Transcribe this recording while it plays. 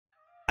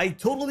I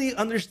totally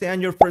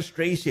understand your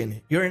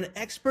frustration. You're an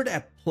expert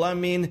at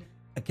plumbing,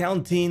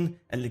 accounting,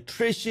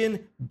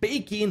 electrician,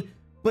 baking,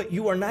 but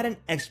you are not an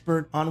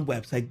expert on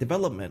website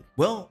development.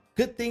 Well,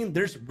 good thing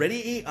there's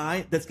Readdy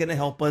AI that's gonna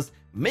help us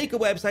make a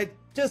website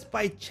just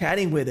by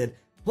chatting with it.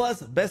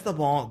 Plus, best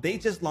of all, they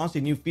just launched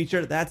a new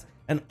feature that's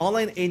an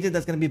online agent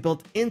that's gonna be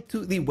built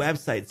into the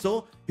website.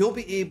 So you'll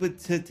be able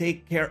to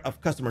take care of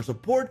customer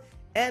support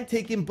and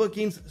taking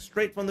bookings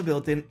straight from the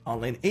built-in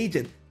online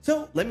agent.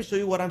 So let me show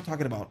you what I'm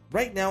talking about.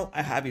 Right now,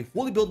 I have a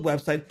fully built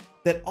website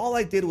that all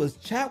I did was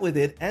chat with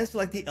it and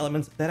select the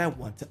elements that I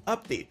want to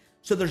update.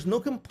 So there's no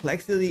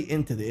complexity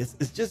into this.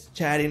 It's just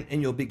chatting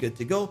and you'll be good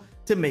to go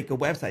to make a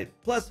website.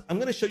 Plus, I'm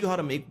gonna show you how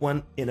to make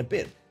one in a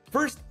bit.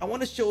 First, I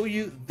wanna show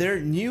you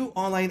their new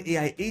online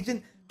AI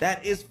agent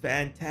that is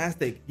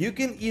fantastic. You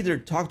can either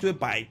talk to it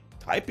by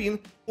typing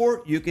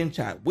or you can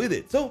chat with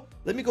it. So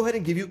let me go ahead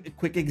and give you a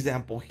quick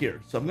example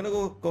here. So I'm gonna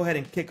go ahead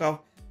and kick off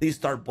the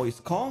start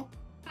voice call.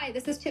 Hi,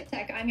 this is Chip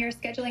Tech. I'm your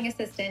scheduling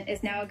assistant.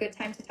 Is now a good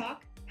time to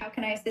talk? How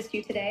can I assist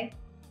you today?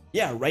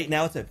 Yeah, right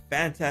now it's a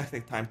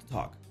fantastic time to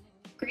talk.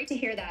 Great to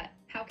hear that.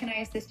 How can I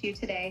assist you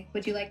today?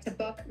 Would you like to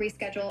book,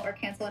 reschedule, or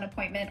cancel an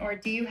appointment, or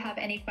do you have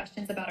any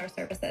questions about our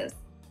services?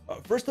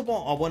 First of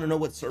all, I want to know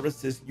what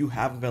services you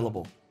have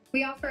available.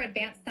 We offer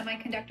advanced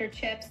semiconductor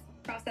chips,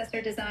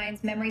 processor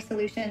designs, memory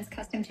solutions,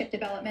 custom chip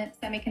development,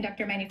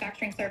 semiconductor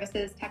manufacturing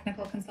services,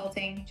 technical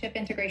consulting, chip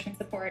integration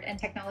support, and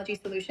technology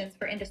solutions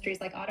for industries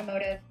like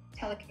automotive,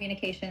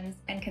 telecommunications,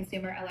 and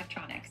consumer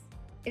electronics.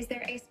 Is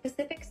there a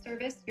specific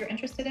service you're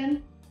interested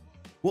in?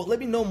 Well, let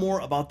me know more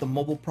about the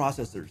mobile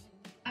processors.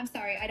 I'm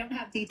sorry, I don't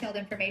have detailed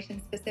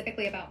information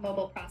specifically about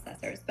mobile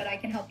processors, but I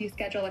can help you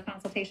schedule a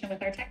consultation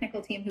with our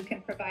technical team who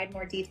can provide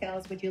more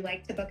details. Would you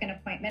like to book an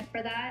appointment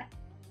for that?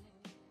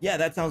 Yeah,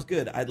 that sounds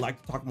good. I'd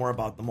like to talk more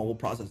about the mobile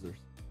processors.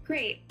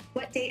 Great.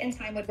 What date and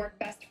time would work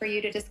best for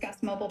you to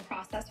discuss mobile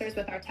processors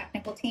with our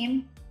technical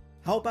team?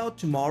 How about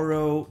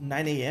tomorrow,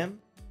 9 a.m.?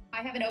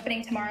 I have an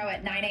opening tomorrow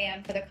at 9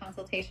 a.m. for the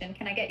consultation.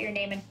 Can I get your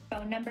name and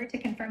phone number to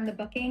confirm the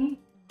booking?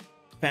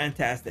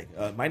 Fantastic.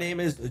 My name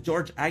is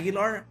George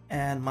Aguilar,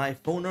 and my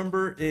phone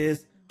number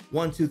is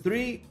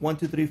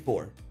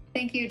 123-1234.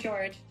 Thank you,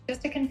 George.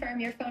 Just to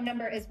confirm, your phone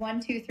number is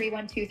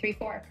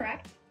 123-1234,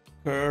 correct?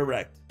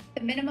 Correct.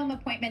 The minimum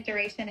appointment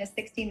duration is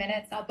 60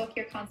 minutes. I'll book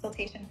your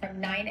consultation from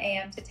 9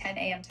 a.m. to 10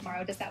 a.m.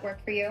 tomorrow. Does that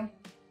work for you?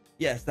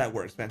 Yes, that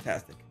works.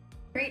 Fantastic.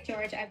 Great,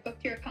 George. I've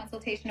booked your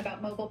consultation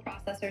about mobile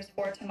processors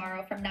for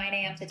tomorrow from 9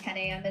 a.m. to 10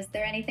 a.m. Is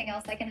there anything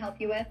else I can help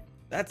you with?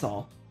 That's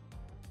all.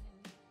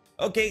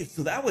 Okay,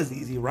 so that was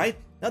easy, right?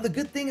 Now, the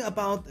good thing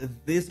about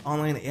this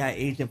online AI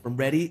agent from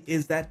Readdy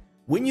is that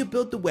when you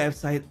build the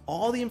website,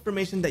 all the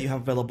information that you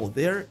have available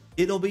there,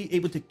 it'll be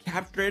able to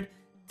capture it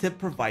to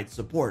provide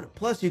support.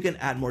 Plus, you can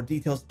add more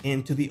details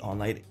into the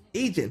online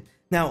agent.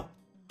 Now,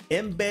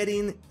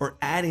 embedding or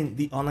adding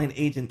the online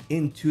agent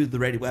into the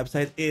Readdy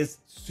website is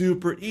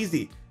super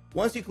easy.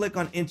 Once you click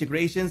on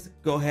integrations,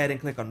 go ahead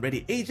and click on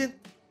Readdy agent.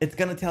 It's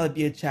gonna tell it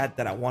via chat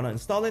that I want to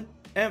install it,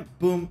 and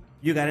boom,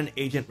 you got an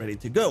agent ready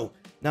to go.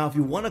 Now, if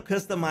you want to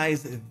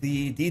customize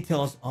the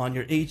details on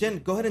your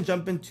agent, go ahead and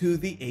jump into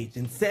the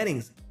agent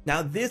settings.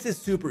 Now, this is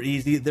super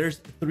easy. There's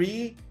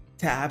 3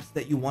 tabs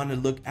that you want to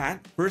look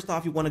at. First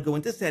off, you want to go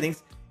into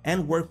settings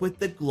and work with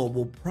the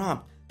global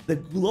prompt. The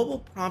global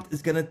prompt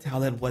is going to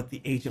tell it what the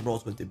agent role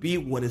is going to be,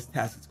 what its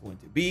task is going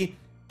to be,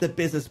 the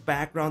business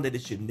background that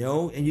it should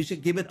know, and you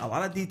should give it a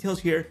lot of details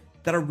here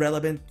that are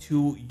relevant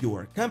to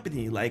your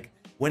company, like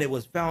when it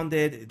was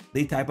founded,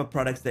 the type of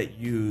products that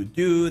you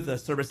do, the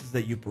services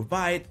that you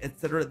provide,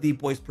 etc., the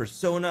voice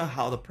persona,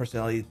 how the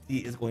personality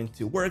is going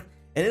to work.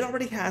 And it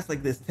already has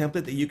like this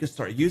template that you can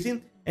start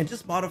using and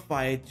just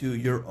modify it to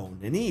your own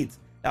needs.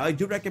 Now, I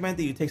do recommend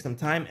that you take some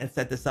time and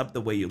set this up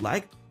the way you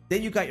like.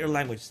 Then you got your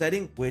language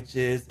setting, which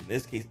is in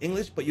this case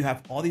English, but you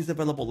have all these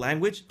available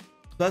language.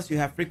 Plus you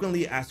have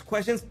frequently asked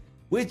questions,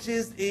 which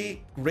is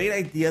a great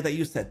idea that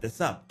you set this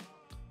up.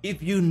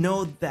 If you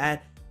know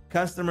that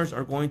customers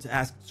are going to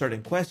ask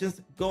certain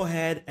questions, go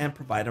ahead and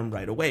provide them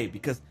right away,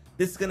 because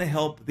this is going to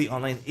help the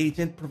online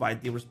agent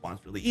provide the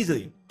response really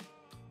easily.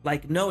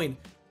 Like knowing,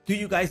 do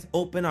you guys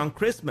open on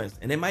Christmas?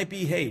 And it might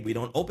be, hey, we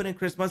don't open on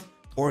Christmas,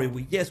 or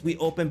yes, we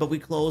open, but we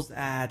close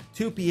at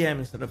 2 p.m.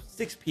 instead of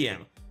 6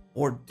 p.m.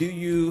 Or do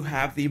you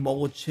have the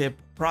mobile chip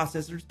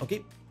processors?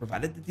 Okay,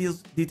 provided the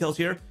details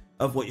here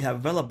of what you have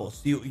available.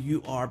 So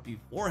you are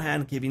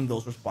beforehand giving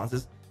those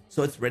responses,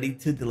 so it's ready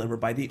to deliver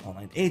by the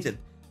online agent.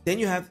 Then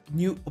you have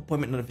new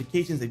appointment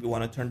notifications if you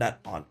want to turn that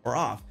on or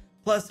off.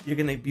 Plus, you're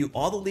going to view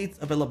all the leads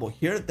available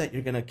here that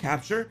you're going to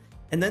capture,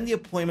 and then the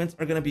appointments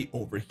are going to be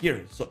over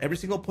here. So every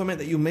single appointment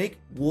that you make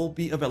will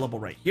be available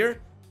right here.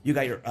 You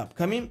got your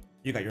upcoming,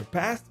 you got your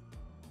past,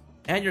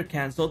 and your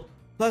canceled.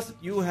 Plus,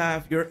 you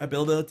have your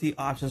availability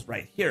options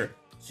right here.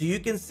 So you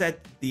can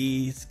set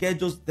the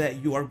schedules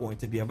that you are going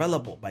to be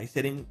available by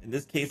setting, in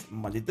this case,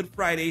 Monday through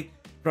Friday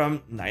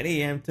from 9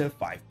 a.m. to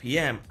 5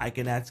 p.m. I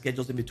can add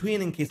schedules in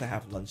between in case I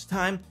have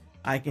lunchtime.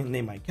 I can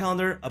name my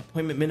calendar,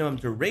 appointment minimum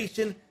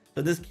duration.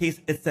 So in this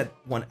case, it's set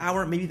 1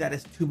 hour. Maybe that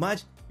is too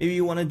much. Maybe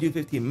you want to do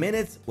 15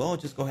 minutes. Well,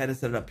 just go ahead and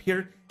set it up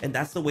here. And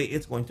that's the way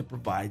it's going to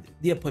provide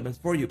the appointments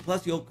for you.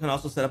 Plus, you can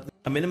also set up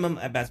a minimum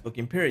advanced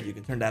booking period. You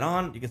can turn that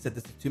on. You can set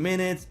this to 2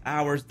 minutes,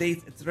 hours,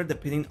 dates, etc.,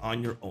 depending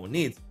on your own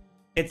needs.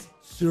 It's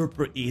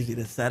super easy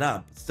to set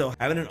up. So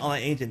having an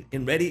online agent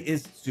in Readdy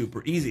is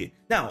super easy.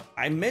 Now,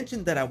 I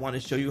mentioned that I want to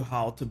show you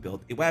how to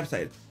build a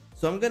website.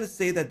 So I'm going to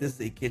say that this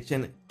is a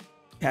kitchen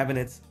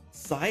cabinets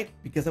site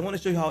because I want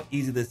to show you how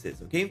easy this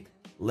is. Okay,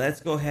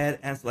 let's go ahead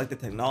and select the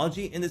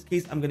technology. In this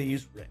case, I'm going to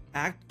use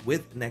React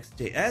with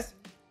Next.js.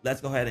 Let's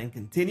go ahead and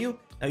continue.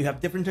 Now you have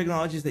different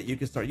technologies that you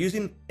can start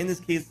using. In this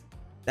case,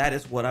 that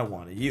is what I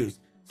want to use.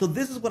 So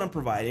this is what I'm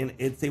providing.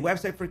 It's a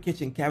website for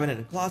kitchen cabinet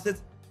and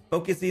closets,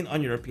 focusing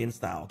on European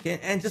style, okay?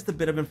 And just a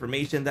bit of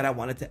information that I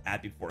wanted to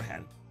add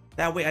beforehand.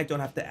 That way I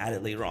don't have to add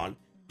it later on.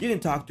 You can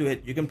talk to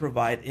it, you can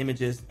provide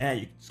images, and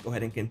you can just go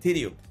ahead and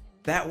continue.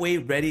 That way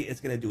Readdy is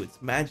gonna do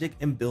its magic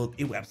and build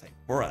a website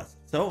for us.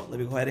 So let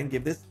me go ahead and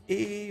give this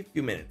a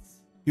few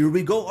minutes. Here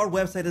we go, our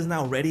website is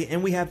now ready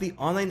and we have the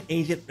online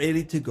agent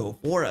ready to go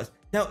for us.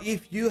 Now,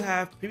 if you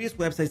have previous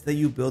websites that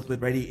you built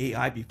with Readdy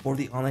AI before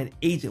the online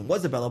agent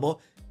was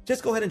available,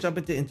 just go ahead and jump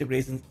into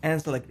integrations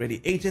and select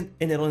Readdy Agent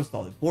and it'll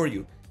install it for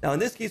you. Now, in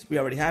this case, we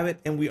already have it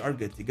and we are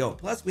good to go.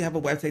 Plus, we have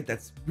a website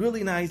that's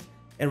really nice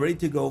and ready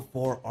to go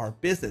for our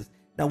business.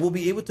 Now, we'll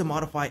be able to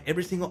modify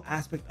every single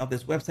aspect of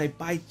this website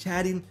by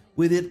chatting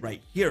with it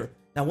right here.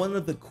 Now, one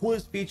of the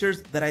coolest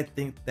features that I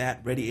think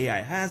that Readdy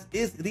AI has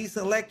is the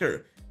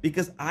selector,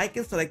 because I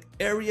can select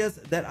areas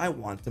that I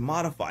want to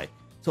modify.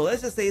 So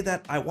let's just say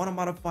that I want to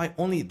modify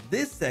only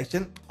this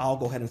section. I'll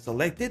go ahead and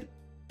select it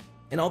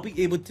and I'll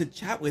be able to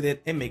chat with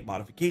it and make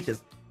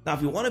modifications. Now,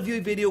 if you want to view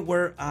a video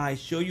where I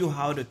show you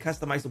how to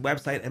customize the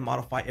website and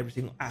modify every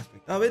single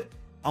aspect of it,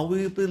 I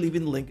will be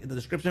leaving the link in the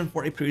description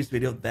for a previous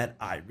video that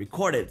I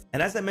recorded.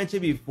 And as I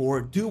mentioned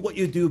before, do what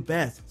you do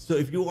best. So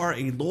if you are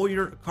a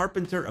lawyer, a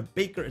carpenter, a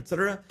baker,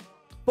 etc.,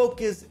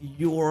 focus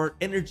your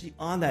energy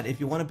on that. If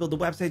you want to build a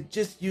website,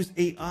 just use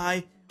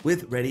AI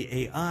with Readdy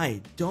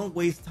AI. Don't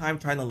waste time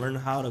trying to learn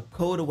how to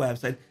code a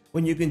website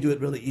when you can do it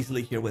really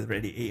easily here with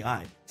Readdy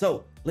AI.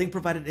 So link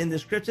provided in the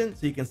description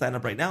so you can sign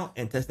up right now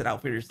and test it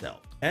out for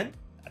yourself. And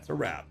that's a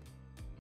wrap.